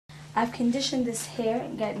I've conditioned this hair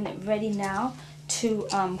and gotten it ready now to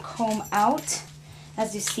comb out,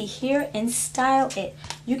 as you see here, and style it.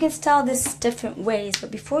 You can style this different ways,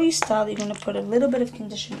 but before you style it, you're going to put a little bit of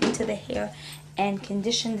conditioner into the hair and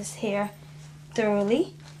condition this hair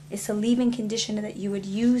thoroughly. It's a leave-in conditioner that you would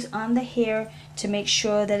use on the hair to make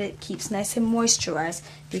sure that it keeps nice and moisturized,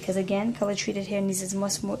 because again, color treated hair needs as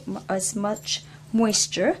much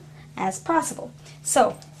moisture as possible.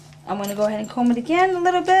 So I'm going to go ahead and comb it again a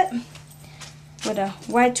little bit with a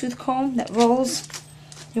wide tooth comb that rolls.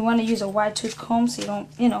 You want to use a wide tooth comb so you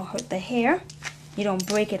don't, hurt the hair. You don't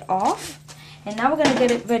break it off. And now we're going to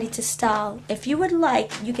get it ready to style. If you would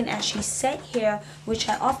like, you can actually set hair, which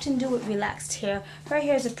I often do with relaxed hair. Her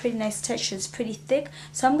hair is a pretty nice texture. It's pretty thick.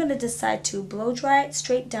 So I'm going to decide to blow dry it,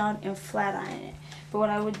 straight down, and flat iron it. But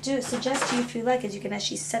what I would suggest to you, if you like, is you can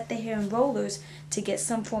actually set the hair in rollers to get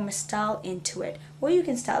some form of style into it. Or you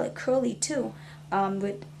can style it curly too,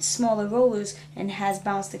 with smaller rollers and has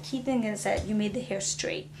bounce. The key thing is that you made the hair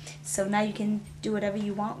straight. So now you can do whatever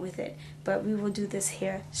you want with it. But we will do this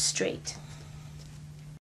hair straight.